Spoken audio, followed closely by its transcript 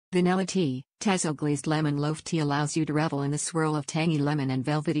Vanilla tea. Tazo Glazed Lemon Loaf tea allows you to revel in the swirl of tangy lemon and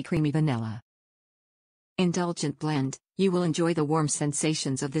velvety creamy vanilla. Indulgent blend. You will enjoy the warm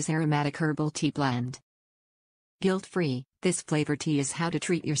sensations of this aromatic herbal tea blend. Guilt-free. This flavor tea is how to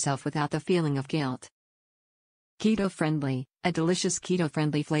treat yourself without the feeling of guilt. Keto friendly. A delicious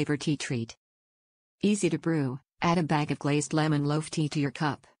keto-friendly flavor tea treat. Easy to brew. Add a bag of glazed lemon loaf tea to your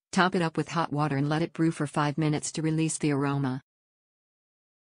cup, top it up with hot water and let it brew for 5 minutes to release the aroma.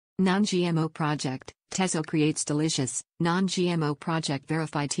 Non-GMO Project. Tazo creates delicious, non-GMO Project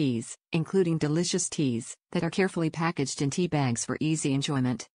Verified teas, including delicious teas that are carefully packaged in tea bags for easy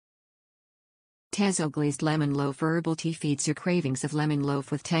enjoyment. Tazo Glazed Lemon Loaf herbal tea feeds your cravings of lemon loaf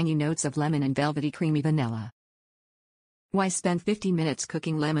with tangy notes of lemon and velvety creamy vanilla. Why spend 50 minutes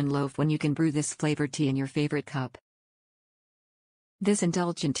cooking lemon loaf when you can brew this flavored tea in your favorite cup? This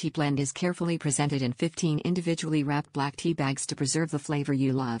indulgent tea blend is carefully presented in 15 individually wrapped black tea bags to preserve the flavor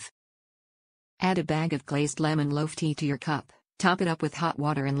you love. Add a bag of glazed lemon loaf tea to your cup, top it up with hot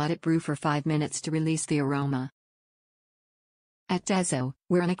water and let it brew for 5 minutes to release the aroma. At Tazo,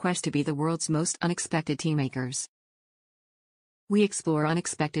 we're on a quest to be the world's most unexpected tea makers. We explore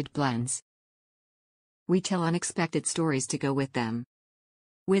unexpected blends. We tell unexpected stories to go with them.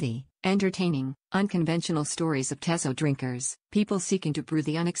 Witty, entertaining, unconventional stories of Tazo drinkers, people seeking to brew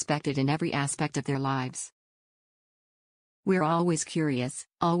the unexpected in every aspect of their lives. We're always curious,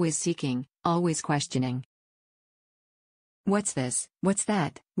 always seeking, always questioning. What's this? What's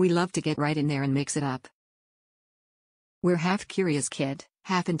that? We love to get right in there and mix it up. We're half curious kid,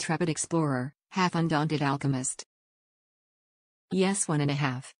 half intrepid explorer, half undaunted alchemist. Yes,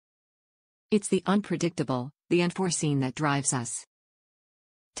 1.5. It's the unpredictable, the unforeseen that drives us.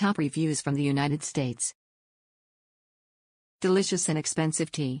 Top reviews from the United States. Delicious and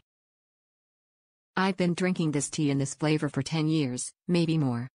expensive tea. I've been drinking this tea in this flavor for 10 years, maybe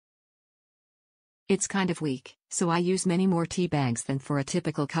more. It's kind of weak, so I use many more tea bags than for a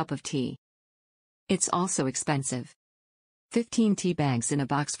typical cup of tea. It's also expensive. 15 tea bags in a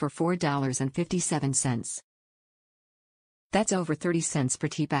box for $4.57. That's over 30 cents per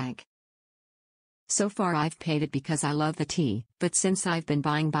tea bag. So far I've paid it because I love the tea, but since I've been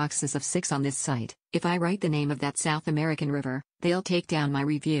buying boxes of 6 on this site, if I write the name of that South American river, they'll take down my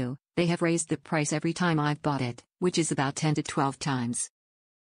review. They have raised the price every time I've bought it, which is about 10 to 12 times.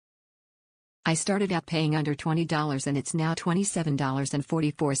 I started out paying under $20 and it's now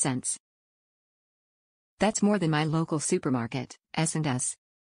 $27.44. That's more than my local supermarket, S&S.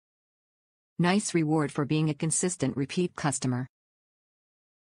 Nice reward for being a consistent repeat customer.